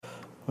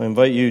I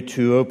invite you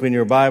to open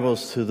your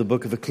Bibles to the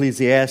book of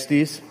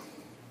Ecclesiastes.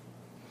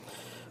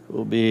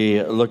 We'll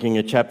be looking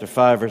at chapter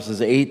 5,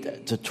 verses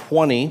 8 to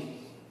 20.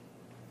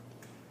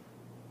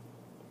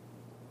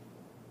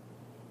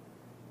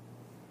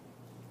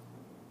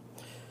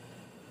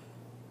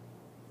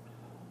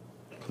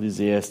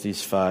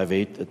 Ecclesiastes 5,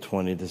 8 to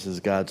 20. This is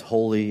God's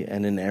holy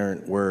and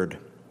inerrant word.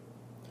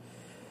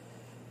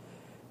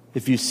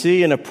 If you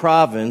see in a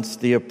province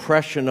the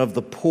oppression of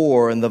the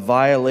poor and the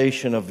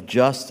violation of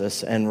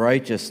justice and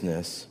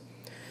righteousness,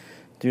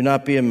 do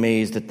not be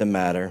amazed at the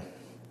matter,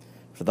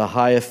 for the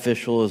high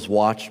official is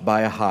watched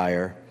by a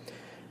higher,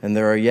 and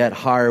there are yet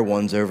higher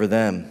ones over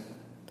them.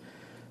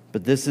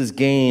 But this is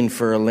gain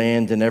for a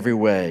land in every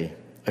way,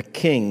 a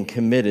king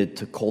committed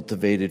to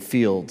cultivated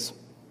fields.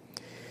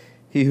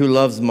 He who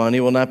loves money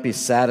will not be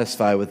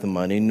satisfied with the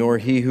money, nor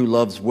he who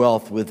loves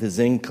wealth with his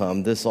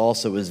income. This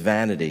also is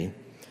vanity.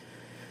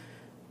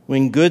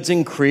 When goods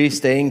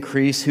increase, they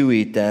increase who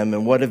eat them,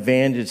 and what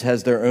advantage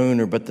has their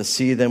owner but to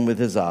see them with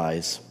his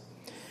eyes?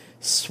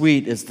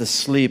 Sweet is the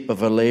sleep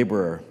of a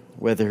laborer,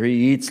 whether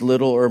he eats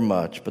little or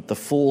much, but the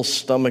full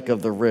stomach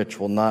of the rich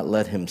will not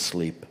let him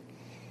sleep.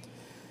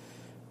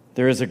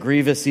 There is a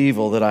grievous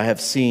evil that I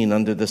have seen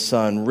under the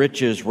sun.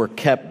 Riches were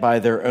kept by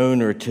their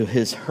owner to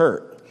his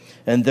hurt,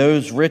 and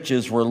those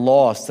riches were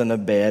lost in a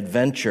bad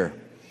venture.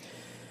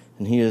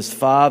 And he is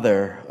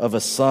father of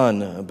a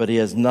son, but he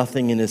has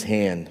nothing in his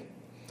hand.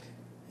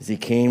 As he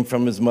came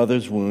from his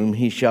mother's womb,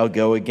 he shall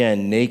go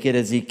again, naked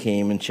as he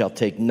came, and shall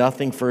take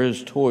nothing for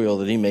his toil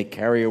that he may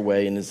carry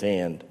away in his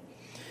hand.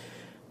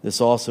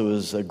 This also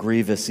is a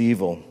grievous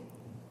evil.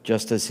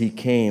 Just as he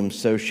came,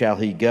 so shall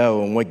he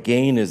go, and what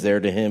gain is there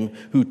to him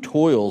who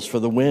toils for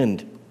the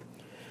wind?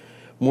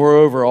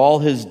 Moreover, all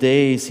his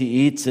days he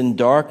eats in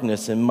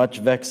darkness, and much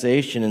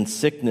vexation, and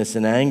sickness,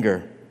 and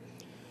anger.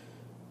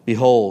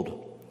 Behold,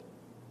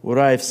 what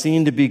I have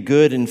seen to be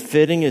good and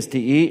fitting is to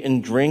eat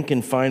and drink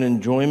and find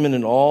enjoyment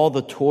in all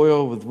the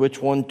toil with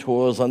which one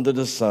toils under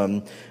the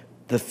sun,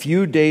 the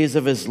few days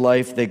of his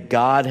life that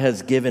God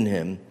has given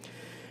him,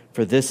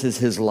 for this is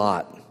his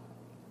lot.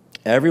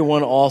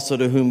 Everyone also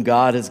to whom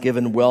God has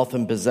given wealth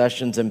and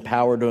possessions and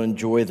power to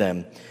enjoy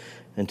them,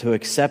 and to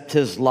accept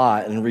his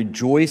lot and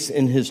rejoice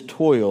in his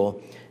toil,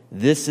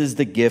 this is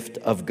the gift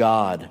of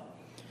God.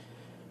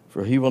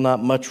 For he will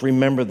not much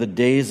remember the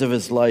days of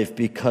his life,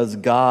 because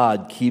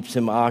God keeps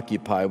him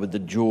occupied with the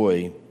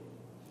joy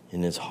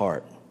in his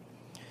heart.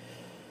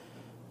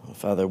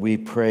 Father, we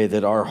pray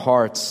that our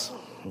hearts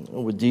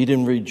would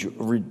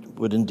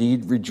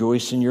indeed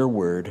rejoice in your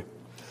word,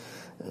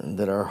 and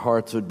that our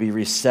hearts would be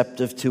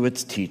receptive to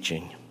its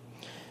teaching,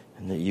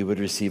 and that you would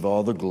receive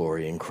all the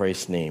glory in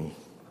Christ's name.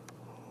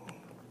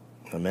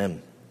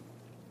 Amen.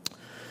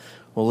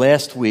 Well,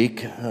 last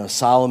week,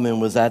 Solomon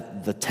was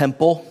at the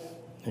temple,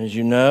 as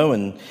you know,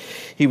 and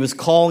he was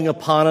calling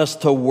upon us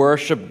to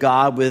worship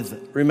God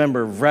with,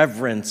 remember,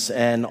 reverence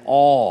and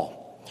awe.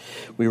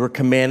 We were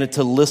commanded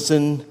to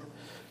listen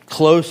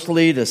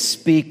closely, to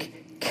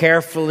speak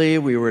carefully.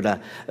 We were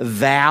to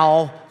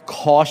vow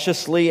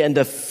cautiously, and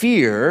to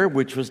fear,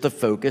 which was the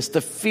focus, to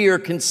fear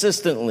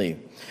consistently.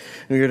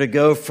 We were to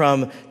go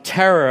from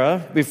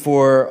terror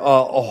before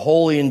a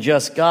holy and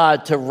just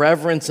God to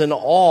reverence and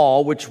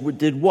awe, which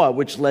did what?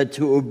 Which led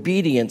to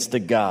obedience to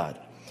God.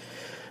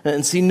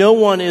 And see, no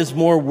one is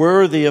more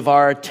worthy of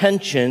our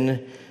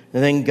attention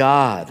than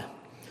God.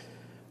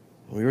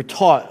 We were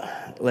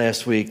taught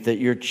last week that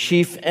your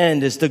chief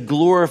end is to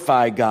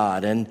glorify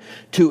God and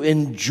to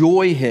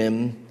enjoy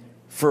him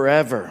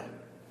forever.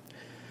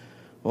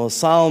 Well,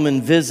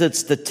 Solomon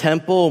visits the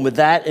temple with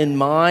that in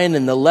mind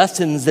and the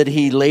lessons that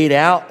he laid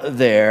out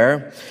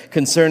there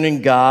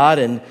concerning God,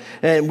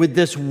 and with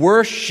this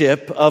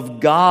worship of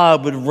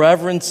God with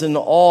reverence and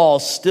awe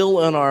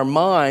still in our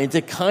minds,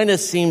 it kind of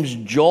seems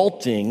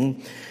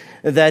jolting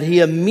that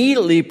he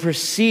immediately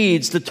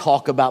proceeds to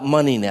talk about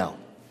money now.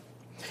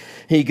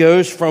 He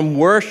goes from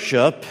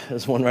worship,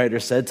 as one writer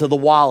said, to the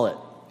wallet.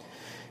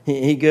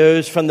 He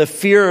goes from the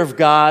fear of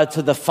God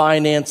to the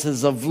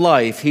finances of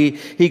life.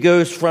 He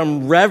goes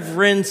from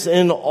reverence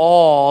and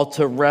awe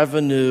to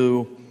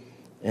revenue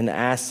and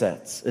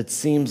assets. It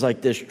seems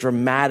like this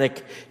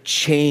dramatic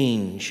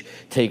change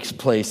takes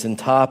place in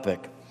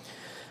topic.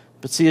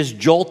 But see, as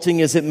jolting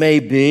as it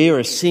may be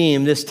or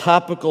seem, this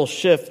topical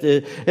shift,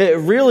 it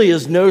really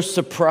is no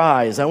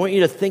surprise. I want you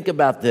to think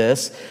about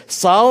this.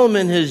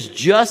 Solomon has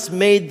just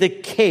made the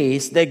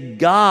case that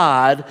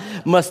God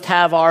must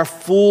have our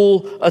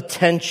full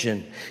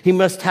attention. He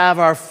must have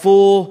our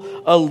full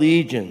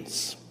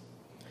allegiance.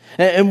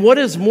 And what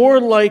is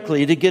more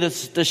likely to get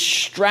us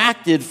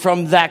distracted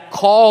from that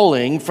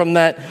calling, from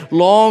that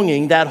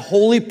longing, that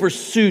holy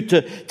pursuit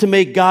to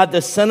make God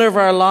the center of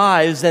our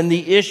lives than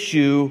the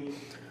issue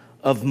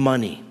of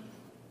money?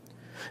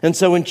 And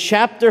so in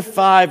chapter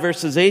 5,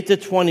 verses 8 to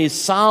 20,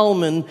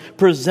 Solomon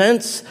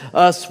presents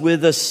us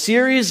with a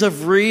series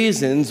of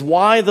reasons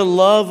why the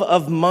love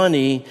of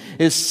money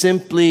is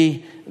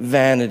simply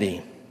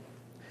vanity.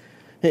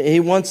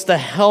 He wants to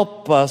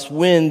help us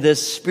win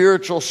this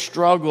spiritual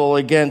struggle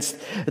against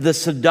the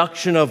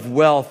seduction of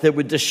wealth that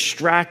would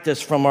distract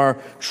us from our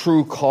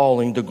true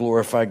calling to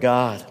glorify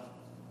God.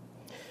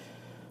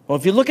 Well,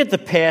 if you look at the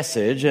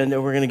passage, and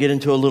we're going to get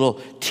into a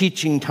little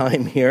teaching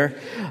time here,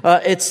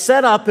 it's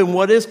set up in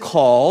what is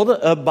called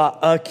a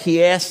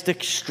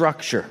chiastic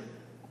structure.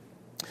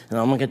 And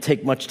I'm not going to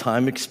take much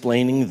time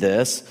explaining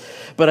this,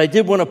 but I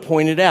did want to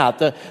point it out.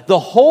 The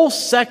whole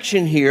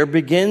section here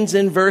begins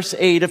in verse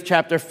 8 of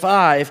chapter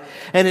 5,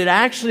 and it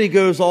actually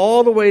goes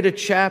all the way to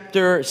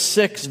chapter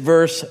 6,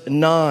 verse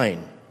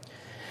 9.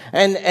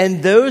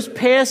 And those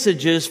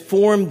passages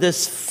form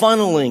this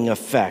funneling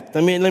effect.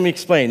 Let me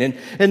explain.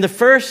 In the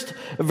first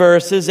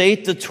verses,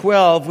 8 to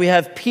 12, we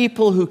have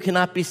people who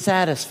cannot be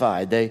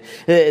satisfied.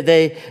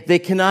 They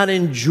cannot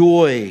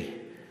enjoy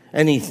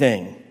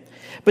anything.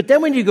 But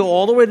then when you go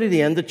all the way to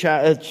the end of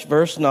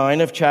verse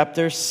 9 of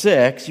chapter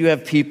 6, you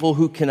have people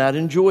who cannot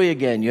enjoy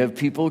again. You have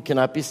people who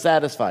cannot be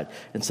satisfied.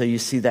 And so you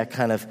see that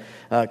kind of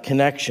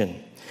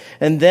connection.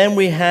 And then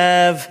we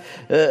have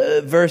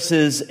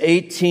verses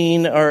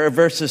 13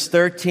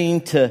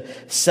 to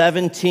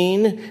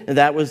 17. And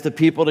that was the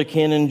people that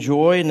can't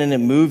enjoy. And then it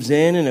moves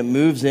in and it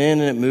moves in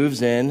and it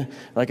moves in.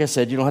 Like I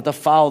said, you don't have to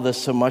follow this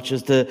so much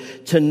as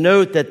to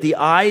note that the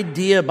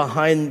idea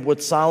behind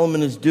what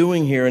Solomon is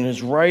doing here in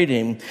his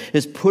writing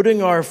is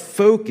putting our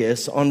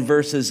focus on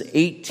verses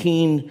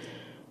 18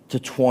 to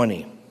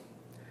 20.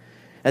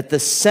 At the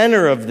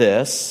center of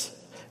this,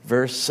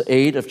 verse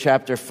 8 of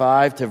chapter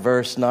 5 to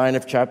verse 9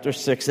 of chapter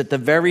 6, at the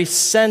very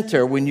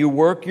center, when you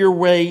work your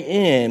way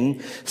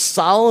in,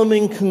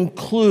 Solomon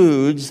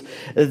concludes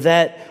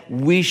that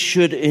we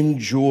should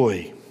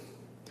enjoy.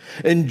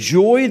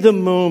 Enjoy the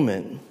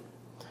moment.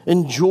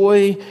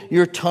 Enjoy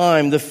your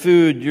time, the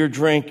food, your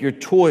drink, your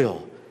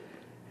toil.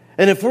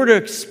 And if we're to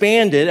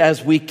expand it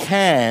as we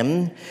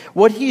can,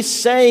 what he's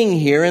saying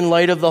here in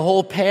light of the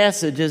whole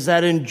passage is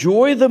that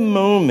enjoy the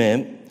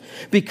moment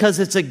because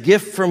it's a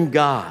gift from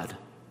God.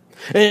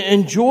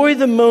 Enjoy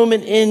the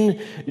moment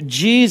in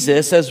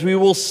Jesus, as we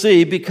will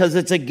see, because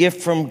it's a gift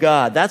from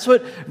God. That's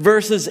what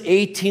verses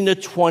 18 to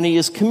 20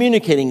 is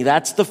communicating.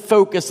 That's the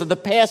focus of the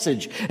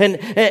passage. And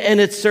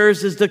it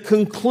serves as the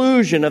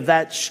conclusion of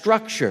that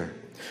structure.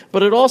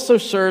 But it also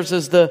serves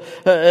as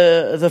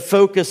the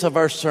focus of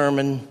our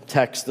sermon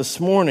text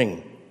this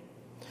morning.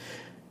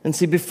 And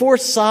see, before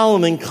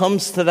Solomon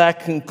comes to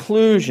that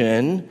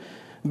conclusion,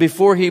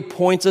 before he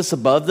points us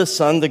above the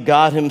sun to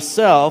God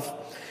himself,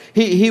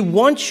 He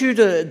wants you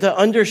to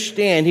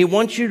understand, he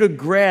wants you to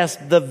grasp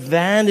the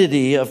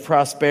vanity of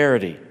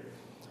prosperity.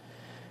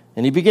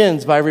 And he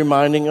begins by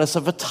reminding us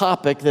of a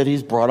topic that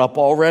he's brought up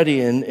already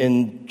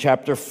in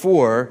chapter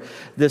 4,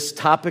 this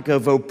topic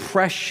of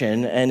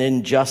oppression and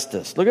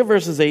injustice. Look at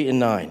verses 8 and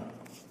 9.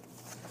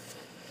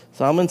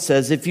 Solomon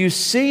says, if you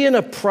see in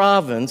a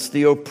province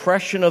the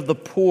oppression of the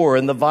poor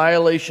and the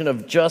violation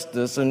of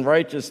justice and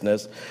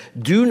righteousness,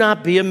 do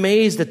not be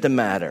amazed at the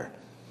matter.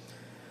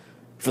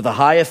 For the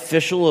high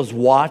official is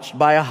watched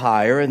by a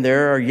higher, and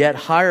there are yet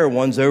higher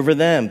ones over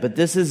them. But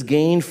this is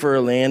gain for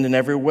a land in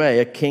every way,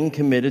 a king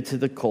committed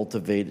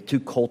to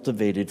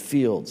cultivated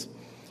fields.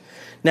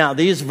 Now,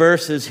 these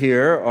verses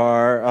here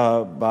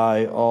are,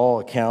 by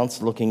all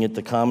accounts, looking at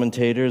the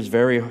commentators,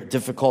 very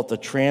difficult to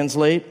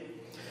translate.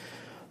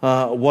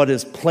 What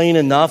is plain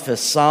enough is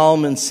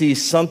Solomon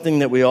sees something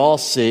that we all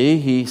see.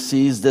 He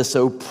sees this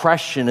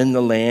oppression in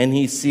the land.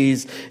 He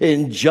sees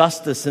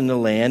injustice in the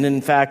land.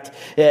 In fact,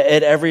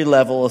 at every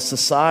level of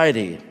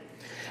society.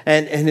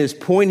 And his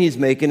point he's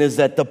making is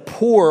that the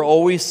poor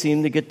always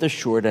seem to get the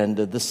short end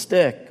of the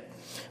stick.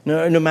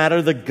 No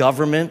matter the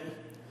government,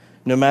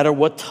 no matter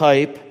what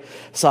type,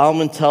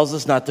 Solomon tells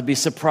us not to be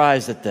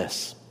surprised at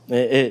this.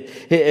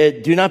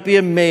 Do not be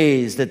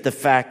amazed at the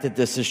fact that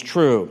this is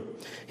true.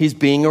 He's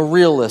being a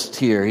realist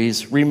here.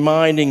 He's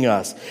reminding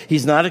us.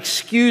 He's not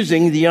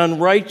excusing the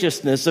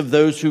unrighteousness of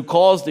those who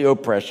cause the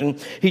oppression.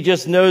 He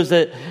just knows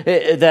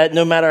that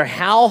no matter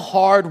how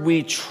hard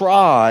we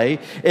try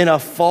in a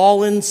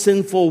fallen,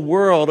 sinful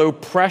world,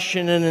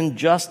 oppression and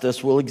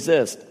injustice will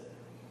exist.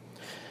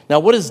 Now,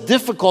 what is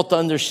difficult to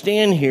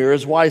understand here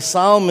is why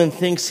Solomon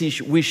thinks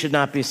we should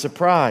not be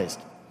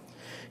surprised.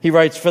 He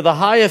writes, for the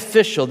high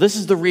official, this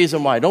is the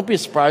reason why. Don't be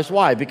surprised.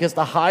 Why? Because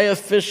the high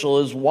official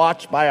is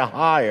watched by a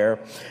higher,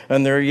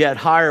 and there are yet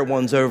higher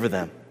ones over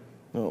them.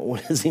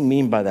 What does he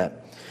mean by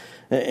that?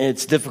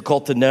 It's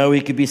difficult to know.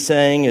 He could be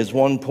saying, as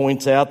one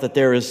points out, that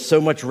there is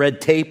so much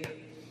red tape.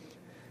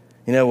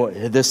 You know,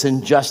 this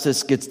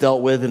injustice gets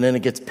dealt with and then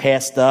it gets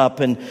passed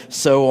up and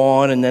so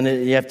on. And then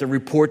you have to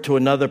report to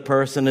another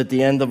person at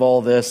the end of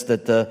all this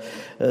that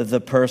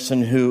the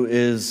person who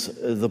is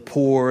the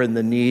poor and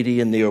the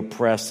needy and the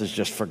oppressed is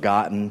just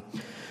forgotten.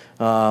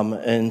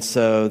 And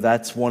so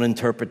that's one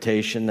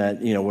interpretation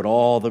that, you know, with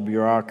all the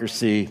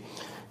bureaucracy,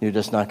 you're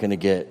just not going to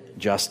get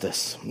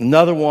justice.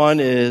 Another one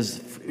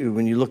is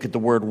when you look at the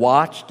word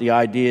watch, the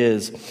idea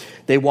is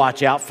they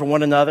watch out for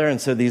one another.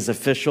 And so these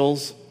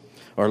officials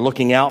are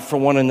looking out for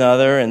one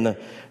another,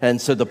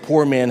 and so the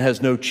poor man has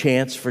no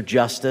chance for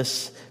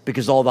justice.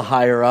 because all the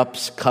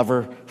higher-ups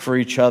cover for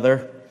each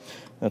other.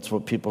 That's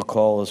what people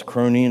call as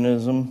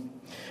cronyism.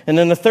 And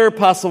then the third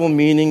possible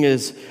meaning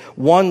is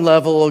one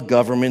level of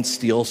government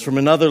steals from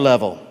another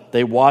level.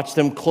 They watch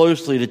them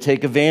closely to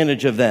take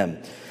advantage of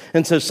them.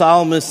 And so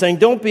Solomon is saying,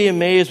 don't be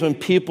amazed when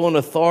people in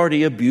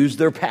authority abuse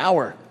their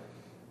power.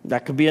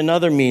 That could be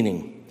another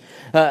meaning.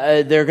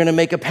 They're going to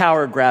make a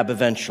power grab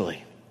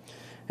eventually.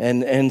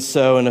 And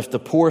if the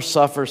poor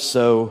suffer,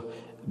 so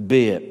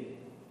be it.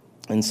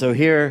 And so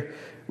here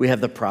we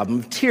have the problem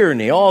of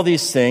tyranny. All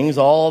these things,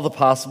 all the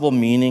possible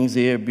meanings,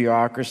 either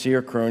bureaucracy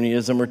or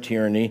cronyism or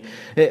tyranny,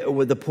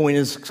 the point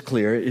is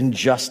clear: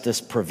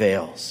 injustice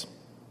prevails.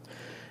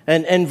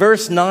 And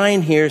verse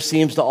 9 here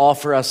seems to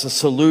offer us a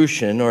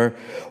solution,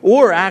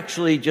 or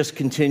actually just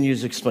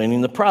continues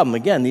explaining the problem.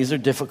 Again, these are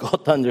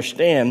difficult to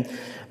understand,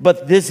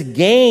 but this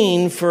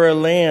gain for a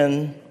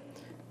land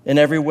in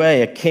every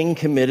way, a king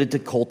committed to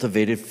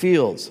cultivated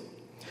fields.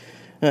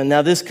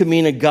 Now, this could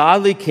mean a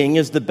godly king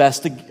is the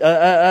best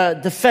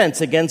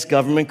defense against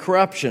government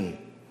corruption.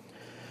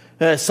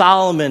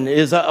 Solomon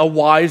is a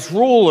wise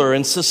ruler,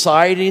 and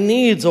society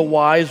needs a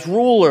wise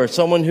ruler,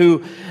 someone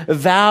who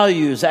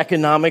values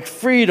economic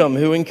freedom,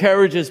 who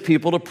encourages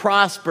people to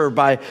prosper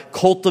by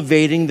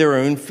cultivating their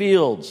own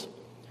fields,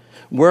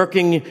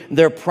 working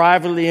their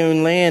privately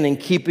owned land and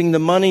keeping the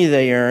money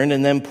they earn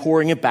and then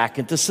pouring it back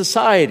into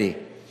society.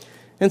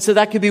 And so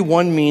that could be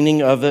one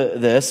meaning of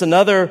this.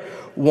 Another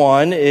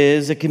one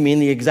is it can mean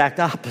the exact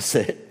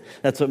opposite.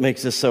 That's what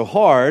makes this so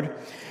hard.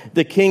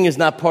 The king is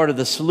not part of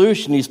the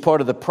solution. He's part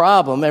of the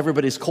problem.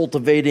 Everybody's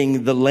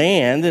cultivating the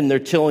land, and they're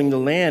tilling the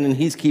land, and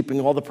he's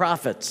keeping all the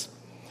profits.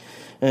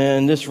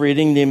 And this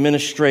reading, the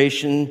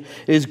administration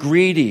is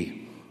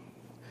greedy,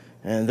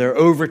 and they're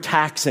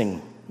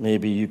overtaxing,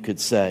 maybe you could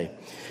say.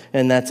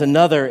 And that's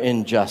another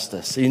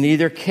injustice. In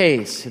either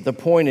case, the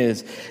point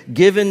is,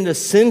 given the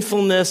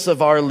sinfulness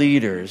of our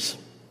leaders,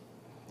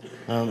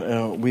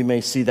 we may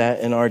see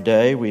that in our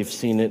day. We've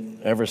seen it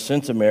ever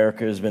since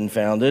America has been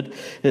founded.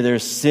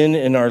 There's sin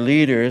in our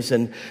leaders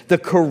and the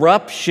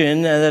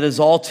corruption that is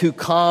all too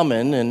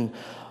common. And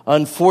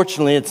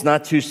unfortunately, it's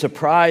not too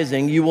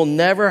surprising. You will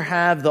never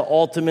have the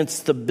ultimate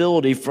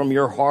stability from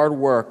your hard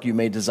work you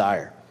may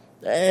desire.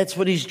 That's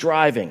what he's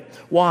driving.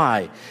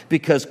 Why?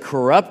 Because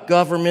corrupt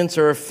governments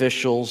or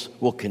officials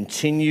will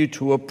continue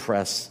to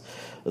oppress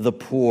the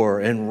poor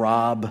and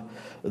rob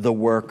the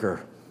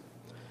worker.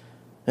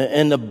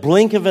 In the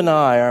blink of an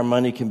eye, our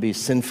money can be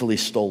sinfully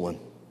stolen.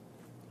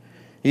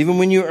 Even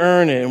when you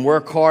earn it and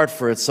work hard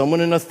for it,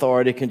 someone in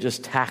authority can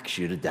just tax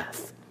you to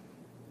death.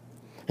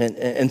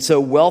 And so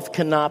wealth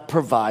cannot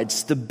provide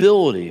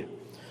stability.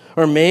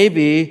 Or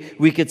maybe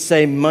we could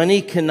say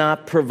money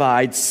cannot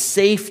provide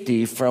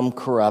safety from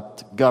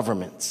corrupt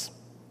governments.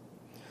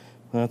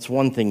 That's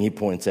one thing he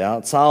points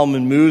out.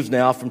 Solomon moves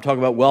now from talking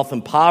about wealth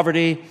and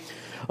poverty.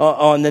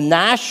 On the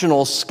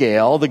national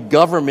scale, the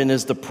government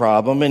is the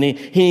problem, and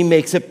he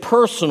makes it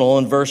personal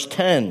in verse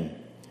 10.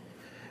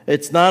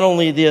 It's not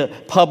only the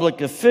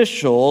public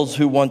officials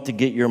who want to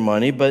get your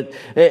money, but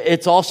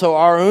it's also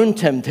our own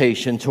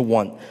temptation to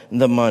want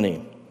the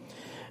money.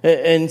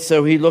 And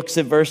so he looks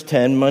at verse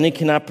 10, money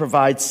cannot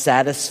provide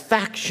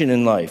satisfaction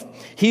in life.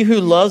 He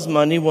who loves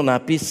money will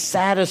not be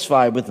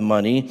satisfied with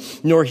money,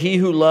 nor he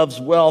who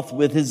loves wealth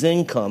with his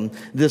income.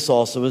 This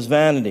also is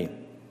vanity.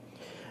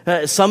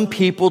 Some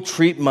people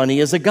treat money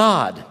as a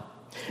god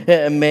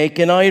and make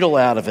an idol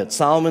out of it.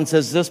 Solomon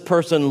says this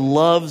person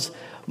loves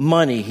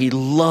money. He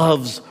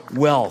loves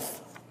wealth.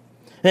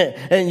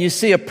 And you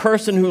see, a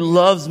person who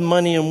loves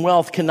money and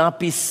wealth cannot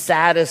be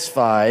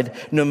satisfied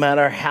no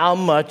matter how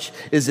much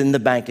is in the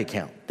bank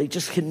account. They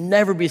just can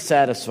never be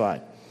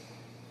satisfied.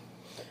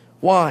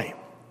 Why?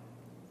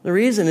 The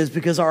reason is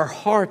because our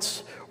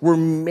hearts were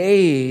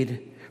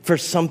made for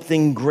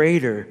something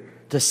greater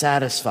to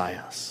satisfy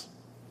us,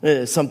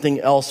 something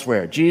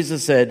elsewhere.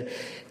 Jesus said,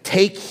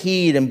 take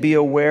heed and be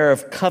aware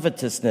of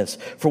covetousness,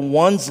 for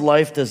one's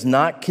life does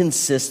not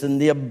consist in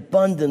the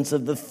abundance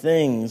of the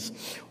things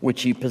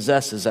which he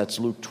possesses. That's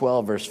Luke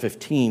 12, verse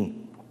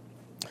 15.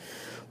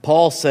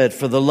 Paul said,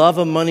 for the love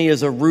of money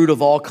is a root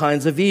of all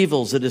kinds of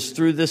evils. It is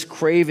through this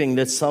craving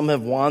that some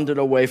have wandered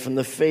away from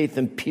the faith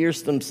and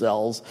pierced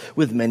themselves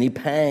with many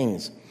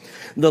pangs.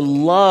 The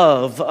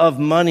love of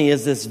money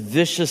is this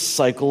vicious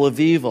cycle of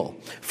evil.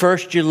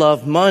 First you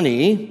love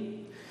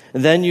money,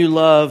 and then you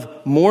love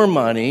more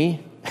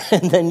money,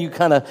 and then you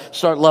kind of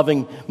start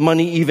loving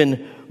money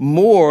even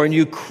more, and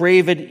you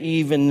crave it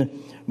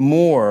even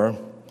more,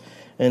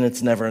 and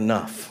it's never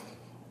enough.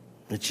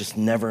 It's just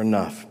never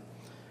enough.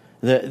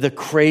 The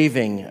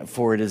craving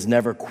for it is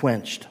never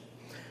quenched.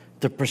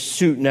 The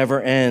pursuit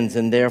never ends,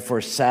 and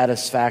therefore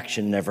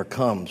satisfaction never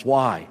comes.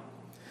 Why?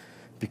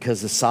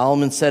 Because as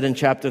Solomon said in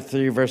chapter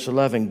 3, verse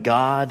 11,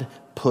 God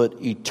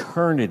put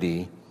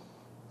eternity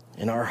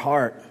in our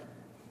heart.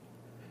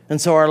 And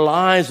so our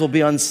lives will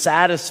be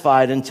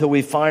unsatisfied until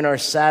we find our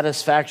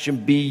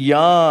satisfaction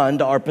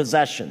beyond our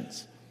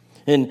possessions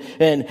and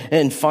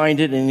find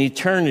it in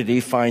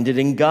eternity, find it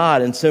in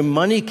God. And so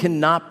money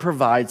cannot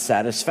provide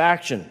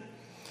satisfaction.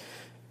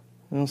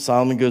 Well,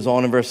 Solomon goes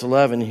on in verse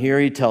 11. Here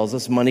he tells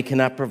us money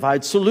cannot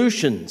provide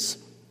solutions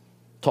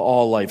to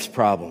all life's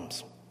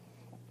problems.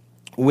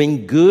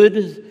 When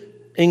good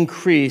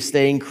increase,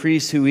 they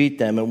increase who eat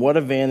them. And what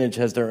advantage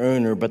has their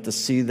owner but to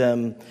see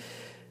them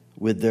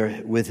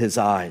with his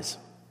eyes?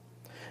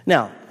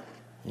 Now,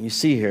 you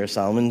see here,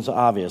 Solomon's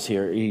obvious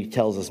here. He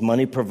tells us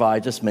money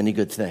provides us many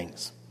good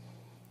things.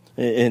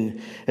 And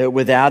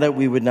without it,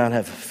 we would not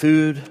have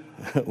food.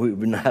 We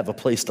would not have a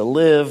place to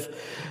live.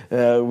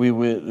 We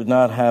would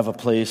not have a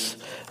place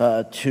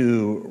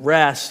to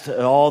rest.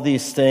 All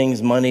these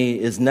things, money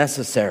is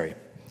necessary.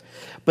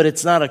 But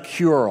it's not a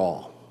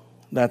cure-all.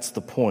 That's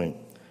the point.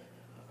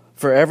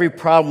 For every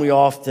problem we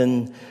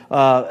often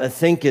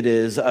think it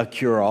is a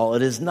cure-all,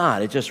 it is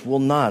not. It just will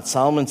not.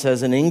 Solomon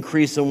says an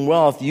increase in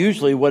wealth,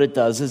 usually what it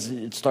does is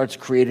it starts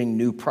creating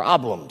new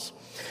problems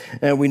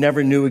and we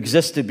never knew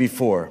existed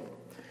before.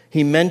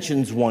 He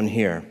mentions one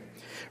here.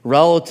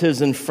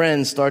 Relatives and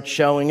friends start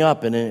showing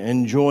up and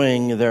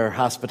enjoying their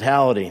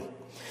hospitality,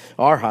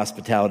 our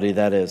hospitality,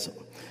 that is,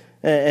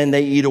 and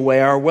they eat away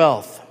our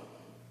wealth.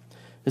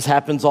 This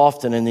happens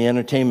often in the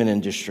entertainment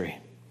industry.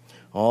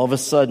 All of a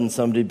sudden,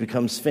 somebody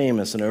becomes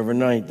famous, and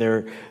overnight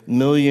they're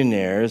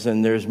millionaires,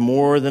 and there's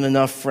more than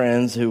enough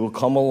friends who will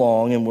come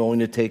along and willing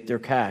to take their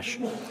cash.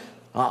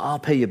 I'll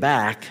pay you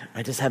back.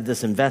 I just have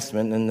this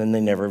investment, and then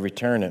they never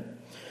return it.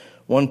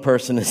 One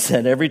person has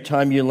said, every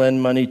time you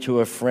lend money to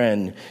a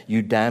friend,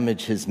 you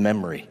damage his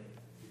memory.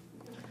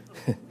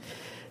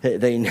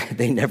 They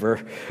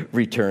never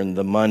return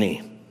the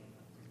money.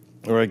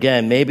 Or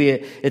again, maybe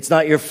it's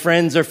not your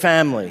friends or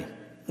family.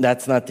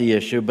 That's not the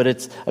issue, but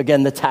it's,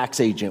 again, the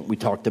tax agent we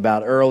talked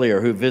about earlier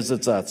who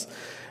visits us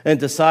and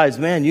decides,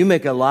 man, you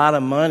make a lot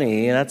of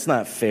money, and that's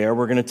not fair.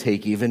 We're going to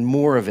take even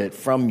more of it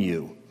from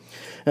you.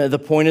 The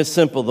point is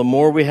simple. The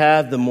more we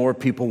have, the more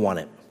people want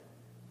it.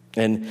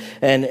 And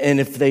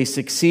if they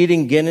succeed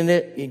in getting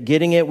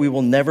it, we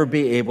will never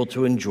be able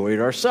to enjoy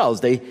it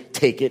ourselves. They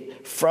take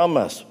it from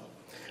us.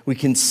 We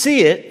can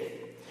see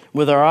it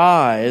with our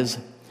eyes,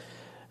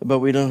 but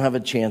we don't have a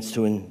chance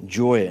to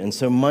enjoy it. And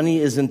so money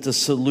isn't the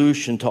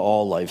solution to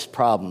all life's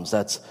problems.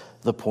 That's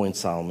the point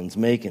Solomon's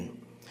making.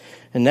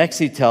 And next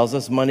he tells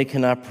us money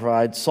cannot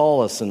provide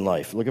solace in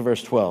life. Look at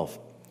verse 12.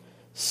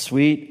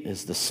 Sweet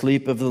is the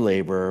sleep of the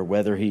laborer,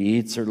 whether he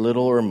eats or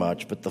little or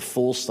much, but the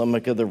full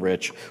stomach of the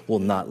rich will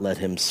not let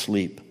him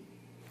sleep.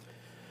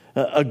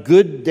 A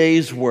good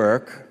day's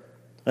work,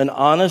 an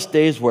honest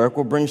day's work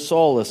will bring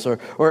solace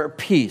or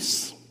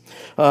peace.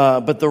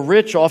 But the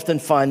rich often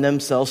find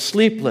themselves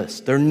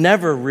sleepless. They're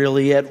never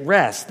really at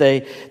rest.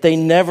 They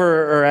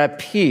never are at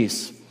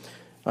peace.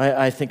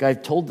 I think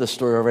I've told this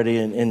story already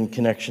in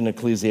connection to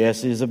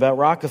Ecclesiastes about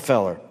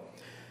Rockefeller.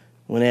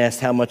 When asked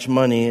how much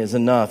money is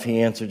enough,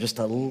 he answered just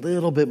a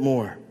little bit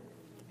more.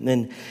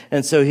 And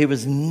so he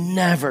was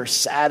never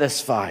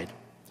satisfied.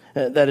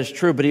 That is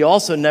true, but he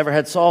also never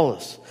had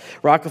solace.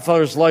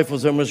 Rockefeller's life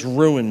was almost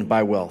ruined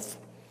by wealth.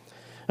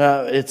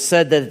 It's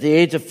said that at the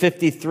age of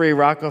 53,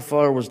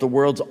 Rockefeller was the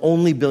world's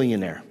only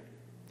billionaire,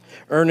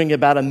 earning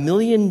about $1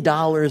 million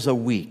a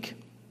week.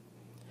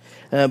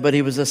 But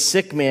he was a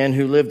sick man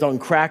who lived on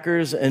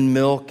crackers and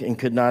milk and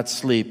could not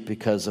sleep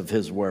because of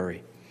his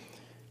worry.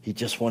 He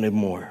just wanted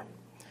more.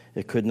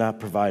 It could not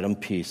provide him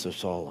peace or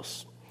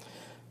solace.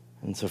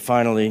 And so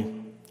finally,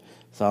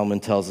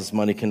 Solomon tells us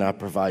money cannot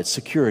provide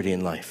security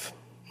in life.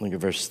 Look at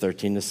verses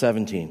 13 to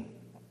 17.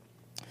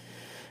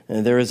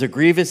 And there is a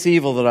grievous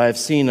evil that I have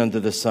seen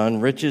under the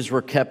sun. Riches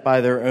were kept by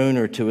their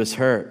owner to his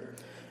hurt,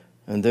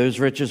 and those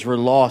riches were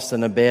lost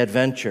in a bad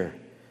venture.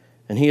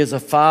 And he is a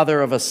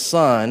father of a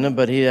son,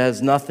 but he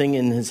has nothing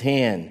in his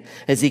hand.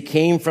 As he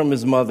came from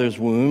his mother's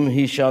womb,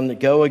 he shall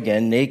go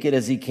again, naked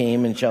as he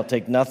came, and shall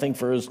take nothing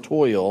for his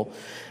toil,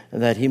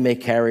 that he may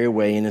carry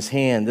away in his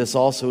hand. This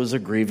also is a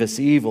grievous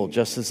evil.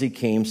 Just as he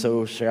came,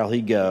 so shall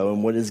he go,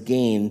 and what is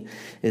gain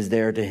is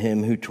there to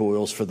him who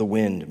toils for the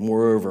wind.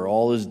 Moreover,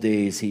 all his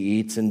days he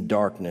eats in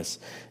darkness,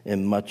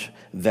 in much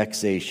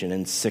vexation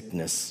and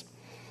sickness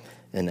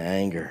and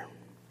anger.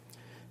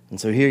 And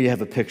so here you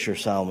have a picture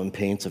Solomon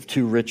paints of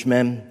two rich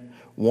men.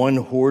 One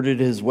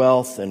hoarded his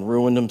wealth and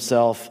ruined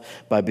himself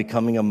by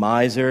becoming a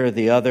miser.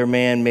 The other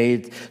man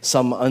made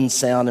some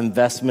unsound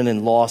investment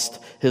and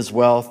lost his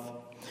wealth.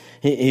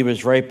 He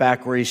was right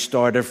back where he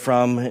started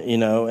from,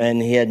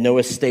 and he had no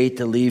estate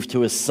to leave to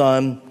his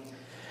son.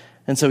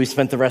 And so he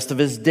spent the rest of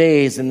his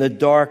days in the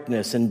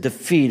darkness and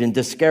defeat and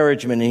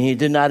discouragement, and he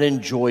did not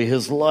enjoy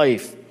his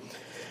life.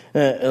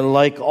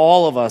 Like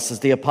all of us, as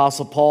the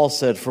Apostle Paul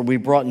said, for we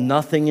brought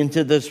nothing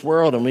into this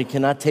world, and we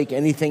cannot take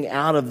anything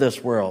out of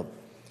this world.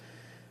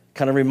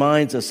 Kind of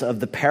reminds us of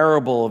the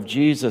parable of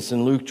Jesus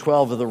in Luke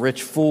 12 of the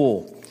rich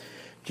fool.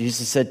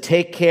 Jesus said,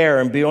 take care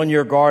and be on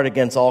your guard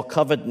against all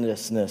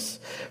covetousness,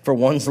 for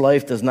one's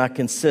life does not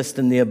consist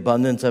in the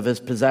abundance of his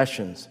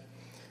possessions.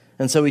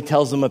 And so he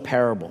tells them a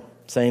parable,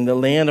 saying the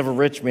land of a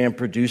rich man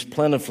produced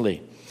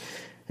plentifully.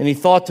 And he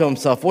thought to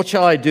himself, what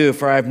shall I do,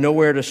 for I have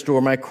nowhere to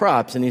store my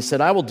crops? And he said,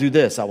 I will do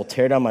this. I will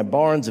tear down my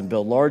barns and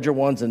build larger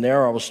ones, and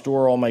there I will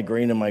store all my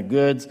grain and my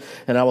goods.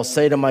 And I will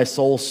say to my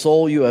soul,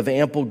 soul, you have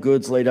ample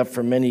goods laid up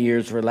for many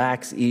years.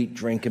 Relax, eat,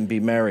 drink, and be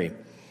merry.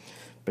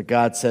 But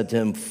God said to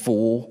him,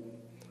 fool,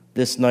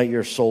 this night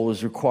your soul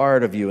is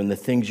required of you, and the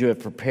things you have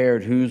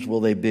prepared, whose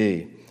will they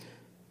be?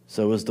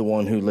 So is the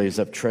one who lays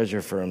up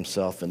treasure for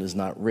himself and is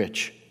not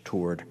rich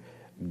toward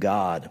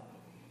God.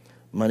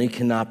 Money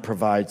cannot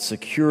provide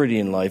security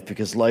in life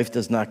because life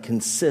does not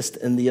consist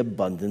in the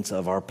abundance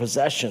of our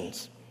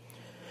possessions.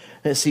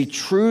 And see,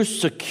 true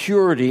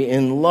security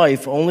in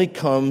life only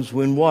comes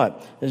when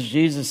what? As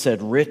Jesus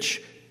said,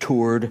 rich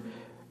toward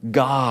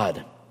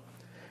God.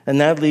 And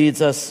that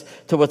leads us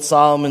to what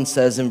Solomon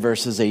says in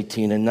verses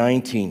 18 and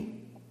 19.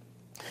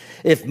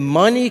 If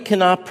money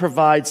cannot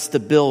provide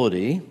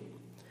stability,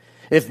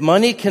 if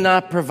money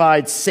cannot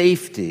provide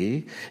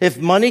safety, if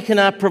money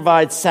cannot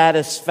provide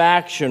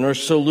satisfaction or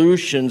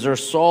solutions or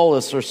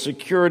solace or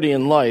security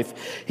in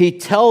life, he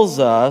tells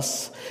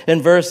us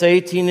in verse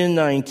 18 and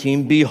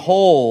 19,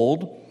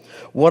 behold,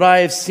 what I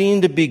have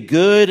seen to be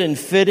good and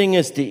fitting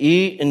is to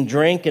eat and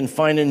drink and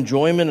find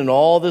enjoyment in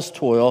all this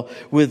toil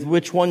with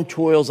which one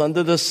toils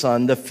under the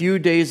sun the few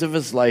days of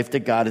his life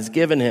that God has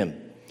given him.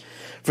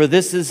 For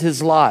this is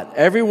his lot.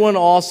 Everyone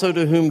also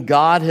to whom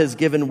God has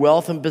given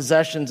wealth and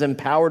possessions and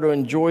power to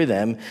enjoy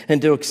them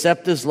and to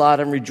accept his lot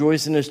and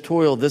rejoice in his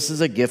toil, this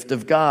is a gift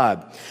of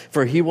God.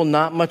 For he will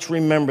not much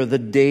remember the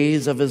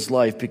days of his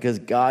life because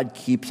God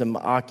keeps him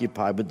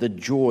occupied with the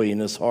joy in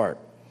his heart.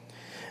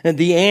 And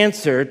the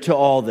answer to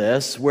all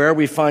this, where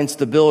we find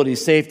stability,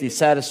 safety,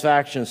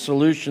 satisfaction,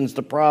 solutions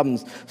to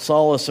problems,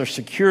 solace, or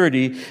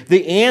security,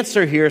 the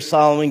answer here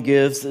Solomon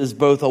gives is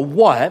both a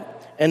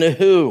what and a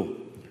who.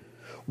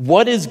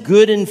 What is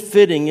good and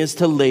fitting is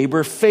to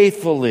labor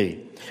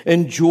faithfully.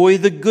 Enjoy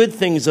the good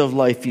things of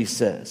life, he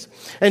says.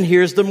 And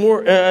here's the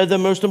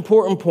most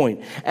important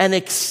point. And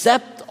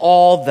accept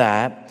all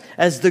that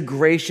as the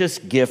gracious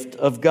gift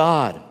of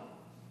God.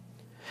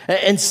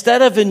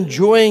 Instead of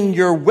enjoying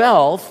your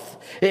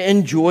wealth,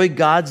 enjoy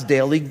God's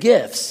daily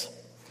gifts.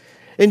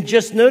 And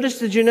did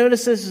you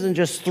notice this is in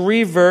just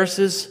 3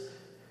 verses?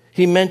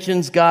 He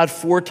mentions God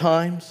 4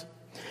 times.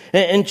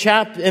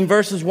 In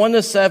verses 1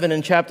 to 7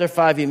 in chapter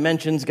 5, he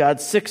mentions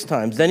God 6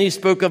 times. Then he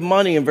spoke of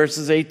money in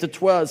verses 8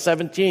 to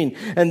 17.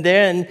 And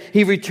then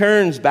he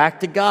returns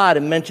back to God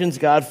and mentions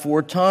God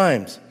 4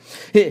 times.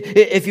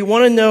 If you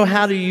want to know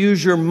how to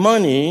use your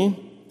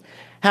money,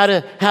 how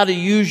to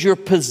use your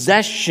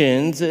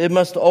possessions, it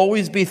must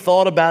always be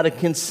thought about and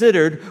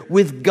considered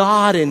with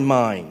God in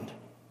mind.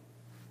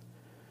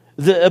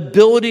 The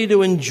ability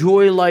to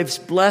enjoy life's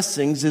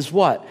blessings is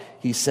what?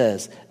 He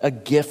says, a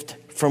gift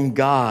from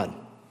God.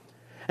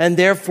 And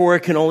therefore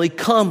it can only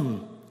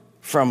come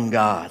from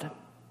God.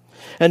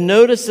 And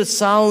notice that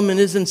Solomon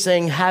isn't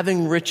saying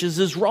having riches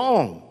is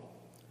wrong.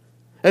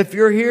 If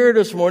you're here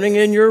this morning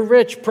and you're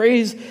rich,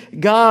 praise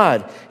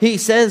God. He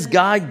says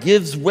God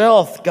gives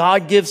wealth,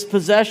 God gives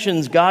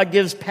possessions, God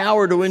gives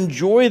power to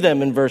enjoy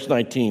them in verse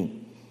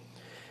 19.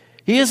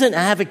 He isn't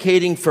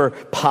advocating for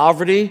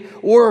poverty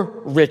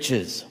or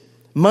riches.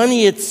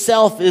 Money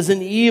itself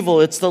isn't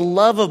evil. It's the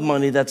love of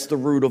money that's the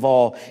root of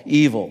all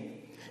evil.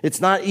 It's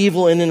not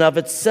evil in and of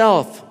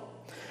itself.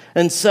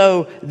 And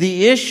so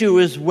the issue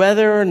is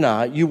whether or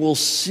not you will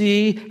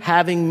see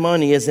having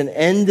money as an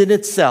end in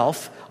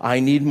itself, I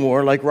need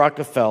more like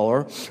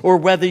Rockefeller, or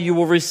whether you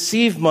will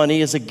receive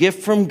money as a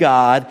gift from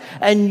God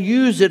and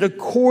use it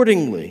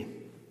accordingly.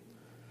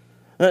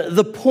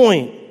 The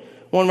point,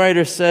 one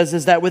writer says,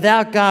 is that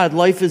without God,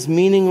 life is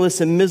meaningless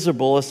and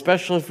miserable,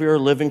 especially if we are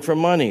living for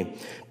money.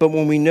 But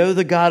when we know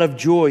the God of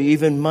joy,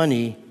 even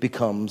money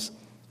becomes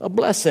a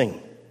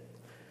blessing.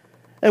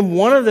 And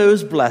one of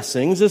those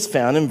blessings is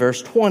found in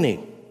verse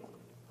 20.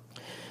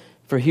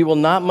 For he will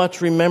not much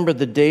remember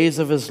the days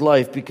of his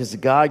life because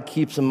God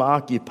keeps him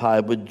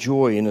occupied with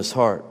joy in his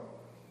heart.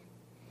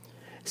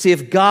 See,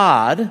 if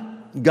God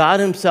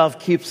himself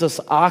keeps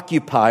us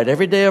occupied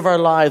every day of our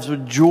lives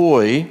with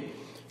joy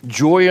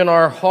in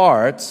our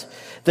hearts,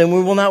 then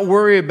we will not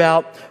worry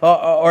about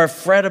or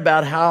fret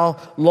about how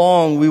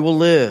long we will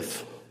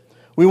live.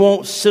 We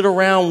won't sit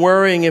around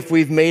worrying if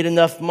we've made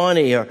enough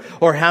money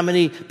or how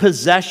many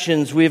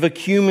possessions we've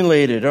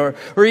accumulated or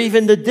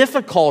even the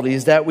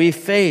difficulties that we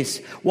face.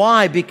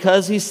 Why?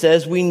 Because he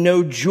says we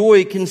know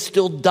joy can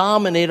still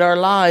dominate our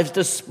lives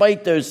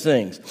despite those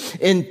things.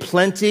 In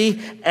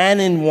plenty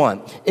and in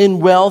want. In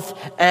wealth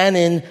and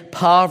in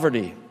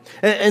poverty.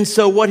 And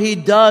so what he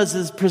does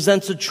is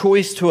presents a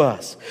choice to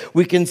us.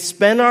 We can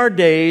spend our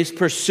days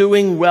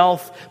pursuing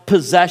wealth,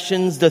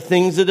 possessions, the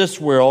things of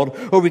this world,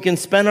 or we can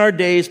spend our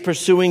days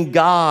pursuing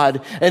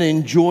God and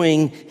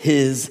enjoying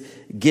his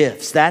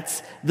gifts.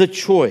 That's the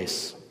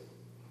choice.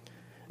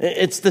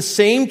 It's the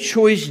same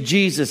choice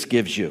Jesus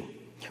gives you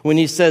when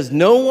he says,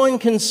 no one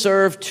can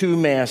serve 2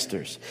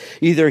 masters.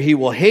 Either he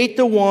will hate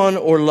the one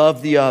or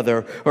love the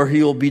other, or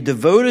he will be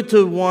devoted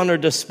to one or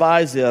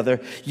despise the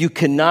other. You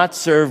cannot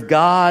serve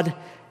God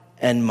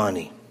and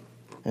money.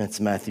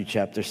 That's Matthew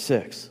chapter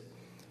 6.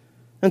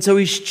 And so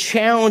he's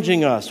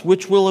challenging us.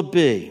 Which will it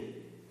be?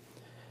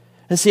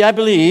 And see, I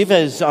believe,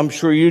 as I'm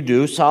sure you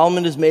do,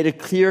 Solomon has made a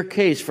clear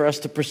case for us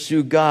to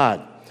pursue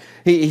God.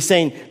 He's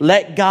saying,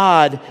 let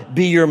God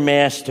be your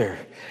master.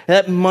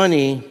 Let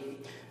money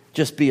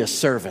just be a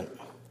servant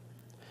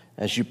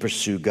as you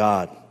pursue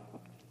God.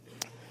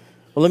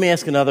 Well, let me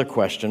ask another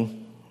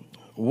question.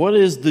 What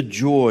is the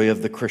joy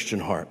of the Christian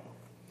heart?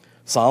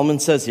 Solomon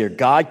says here,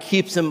 God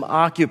keeps him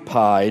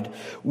occupied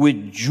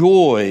with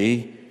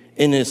joy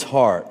in his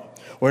heart.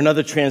 Or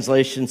another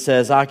translation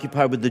says,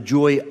 occupied with the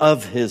joy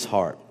of his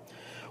heart.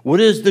 What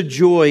is the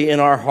joy in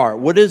our heart?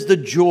 What is the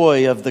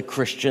joy of the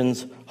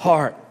Christian's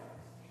heart?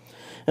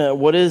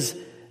 What is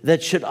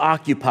that should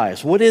occupy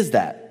us? What is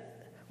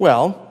that?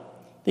 Well,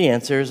 the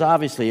answer is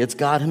obviously it's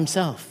God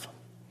himself.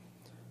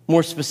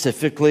 More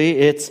specifically,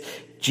 it's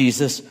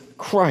Jesus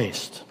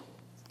Christ.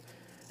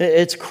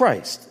 It's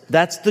Christ.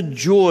 That's the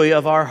joy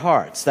of our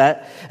hearts.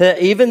 That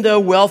even though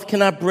wealth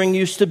cannot bring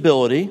you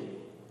stability,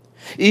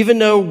 even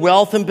though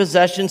wealth and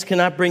possessions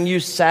cannot bring you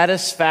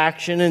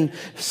satisfaction and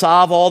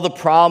solve all the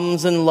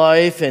problems in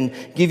life and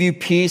give you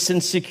peace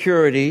and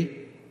security,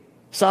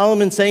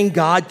 Solomon's saying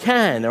God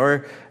can,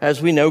 or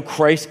as we know,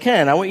 Christ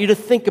can. I want you to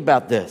think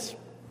about this.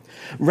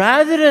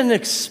 Rather than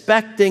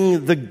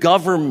expecting the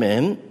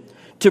government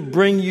to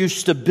bring you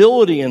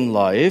stability in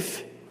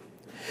life,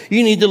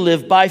 you need to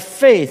live by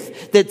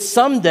faith that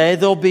someday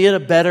there'll be a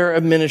better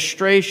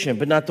administration,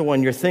 but not the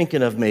one you're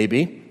thinking of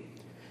maybe.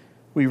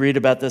 We read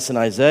about this in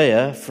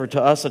Isaiah. For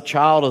to us a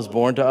child is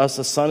born, to us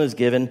a son is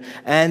given,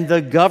 and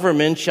the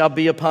government shall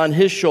be upon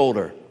his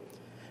shoulder.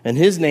 And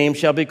his name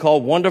shall be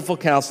called Wonderful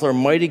Counselor,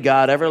 Mighty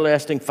God,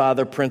 Everlasting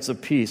Father, Prince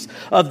of Peace.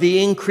 Of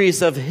the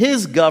increase of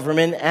his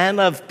government and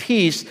of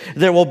peace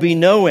there will be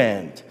no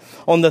end.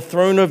 On the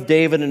throne of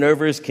David and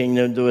over his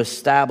kingdom, to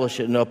establish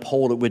it and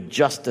uphold it with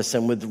justice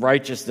and with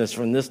righteousness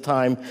from this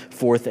time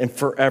forth and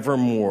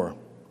forevermore.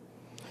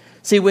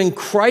 See, when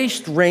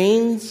Christ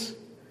reigns,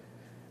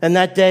 and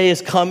that day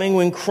is coming,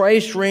 when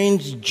Christ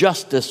reigns,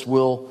 justice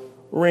will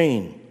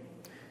reign.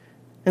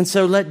 And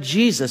so let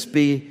Jesus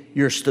be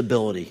your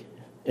stability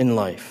in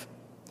life.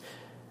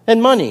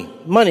 And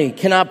money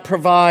cannot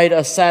provide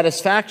a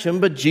satisfaction,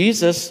 but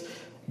Jesus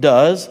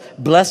does.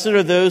 Blessed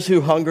are those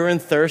who hunger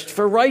and thirst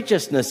for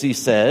righteousness, he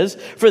says,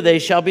 for they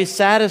shall be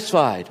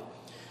satisfied.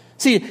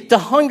 See, the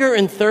hunger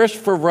and thirst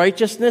for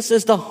righteousness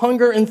is the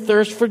hunger and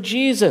thirst for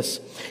Jesus.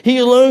 He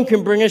alone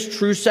can bring us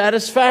true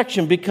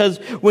satisfaction, because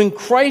when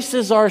Christ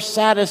is our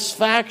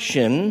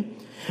satisfaction,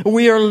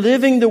 we are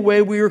living the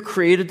way we were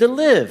created to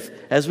live,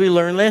 as we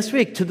learned last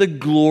week, to the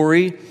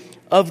glory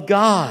of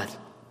God.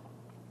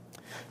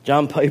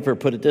 John Piper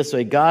put it this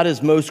way: God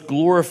is most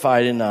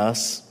glorified in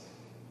us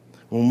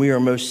when we are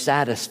most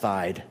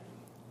satisfied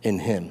in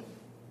him.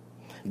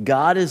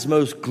 God is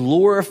most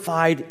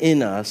glorified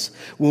in us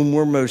when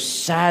we're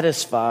most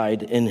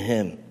satisfied in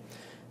him.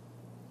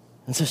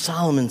 And so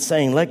Solomon's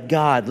saying,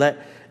 let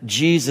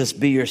Jesus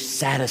be your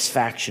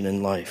satisfaction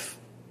in life.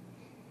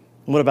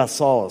 And what about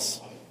solace?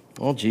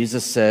 Well,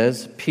 Jesus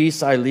says,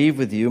 peace I leave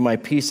with you, my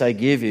peace I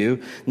give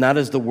you. Not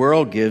as the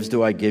world gives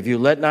do I give you.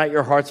 Let not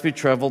your hearts be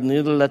troubled,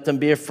 neither let them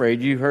be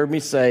afraid. You heard me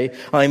say,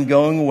 I am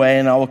going away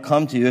and I will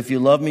come to you. If you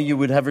love me, you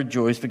would have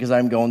rejoiced, because I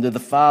am going to the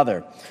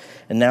Father.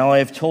 And now I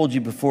have told you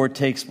before it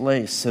takes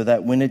place, so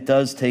that when it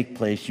does take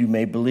place, you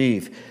may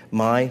believe.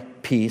 My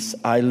peace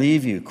I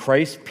leave you.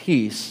 Christ's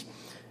peace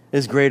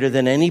is greater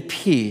than any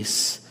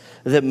peace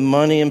that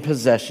money and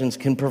possessions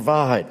can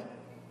provide.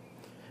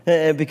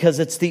 Because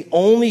it's the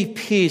only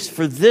peace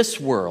for this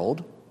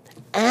world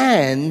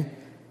and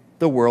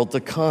the world to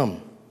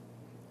come.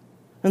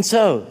 And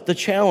so, the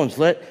challenge,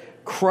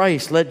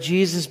 let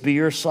Jesus be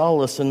your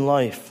solace in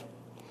life.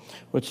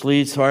 Which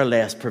leads to our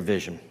last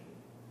provision,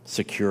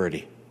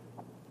 security.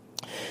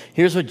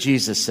 Here's what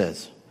Jesus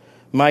says.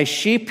 My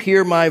sheep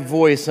hear my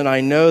voice, and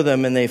I know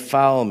them, and they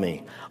follow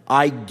me.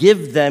 I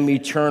give them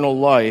eternal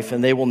life,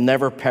 and they will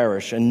never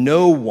perish, and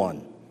no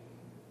one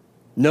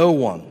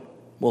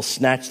will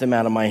snatch them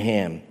out of my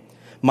hand.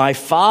 My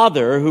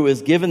Father, who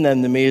has given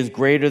them to me, is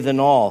greater than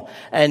all,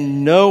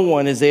 and no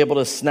one is able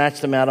to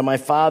snatch them out of my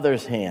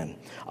Father's hand.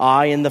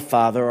 I and the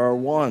Father are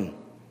one.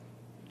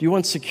 Do you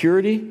want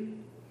security?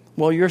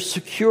 Well, you're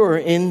secure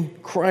in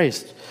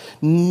Christ.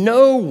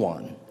 No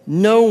one,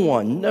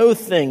 no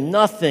thing,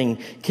 nothing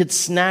could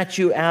snatch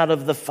you out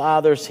of the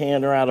Father's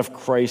hand or out of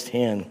Christ's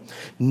hand.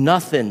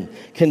 Nothing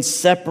can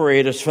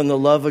separate us from the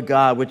love of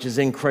God, which is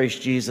in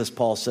Christ Jesus,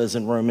 Paul says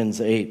in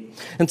Romans 8.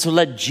 And so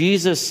let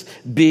Jesus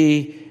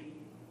be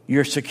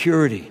your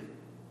security.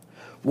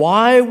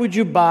 Why would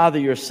you bother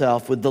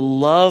yourself with the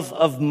love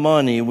of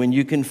money when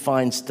you can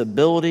find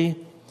stability,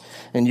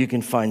 and you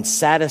can find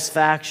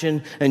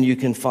satisfaction, and you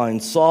can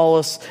find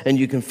solace, and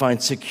you can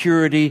find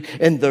security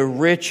in the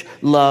rich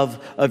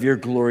love of your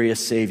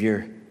glorious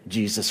Savior,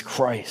 Jesus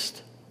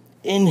Christ?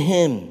 In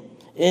him.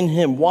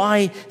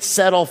 Why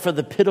settle for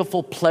the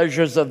pitiful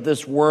pleasures of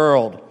this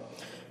world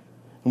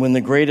when the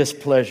greatest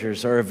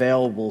pleasures are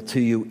available to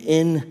you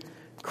in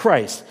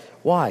Christ?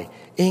 Why?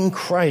 In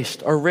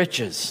Christ are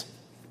riches.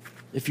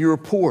 If you are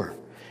poor,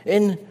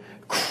 In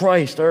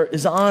Christ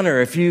is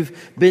honor if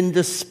you've been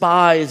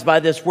despised by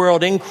this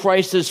world. In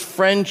Christ is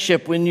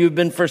friendship when you've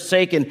been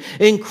forsaken.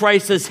 In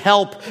Christ is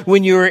help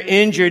when you are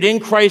injured. In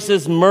Christ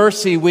is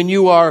mercy when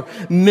you are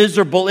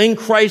miserable. In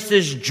Christ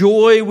is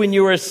joy when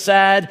you are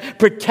sad.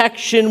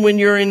 Protection when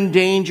you're in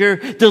danger.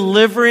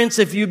 Deliverance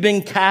if you've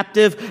been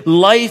captive.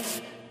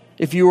 Life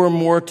if you are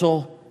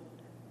mortal.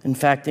 In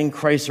fact, in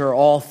Christ are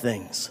all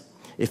things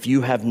if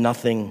you have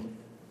nothing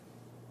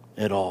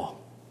at all.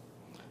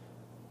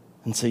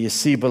 And so you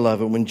see,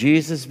 beloved, when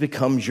Jesus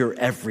becomes your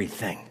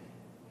everything,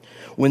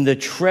 when the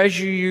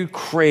treasure you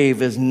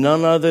crave is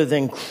none other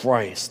than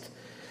Christ,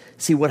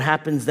 see what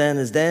happens then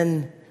is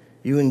then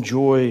you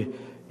enjoy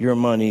your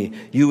money.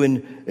 You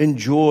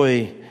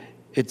enjoy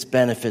its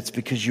benefits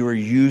because you are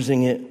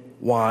using it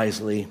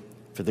wisely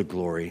for the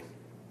glory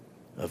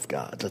of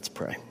God. Let's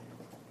pray.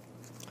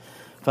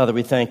 Father,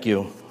 we thank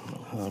you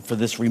for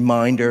this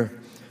reminder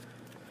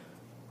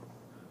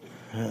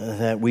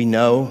that we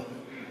know.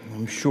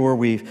 I'm sure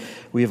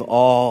we've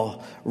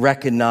all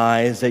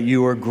recognized that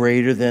you are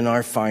greater than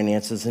our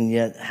finances, and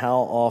yet how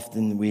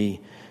often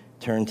we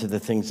turn to the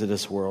things of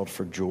this world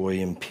for joy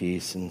and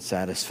peace and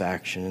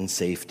satisfaction and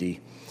safety.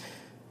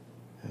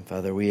 And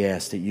Father, we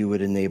ask that you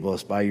would enable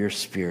us by your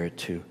Spirit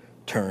to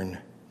turn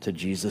to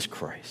Jesus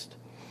Christ.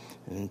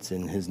 And it's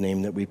in his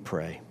name that we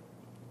pray.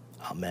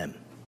 Amen.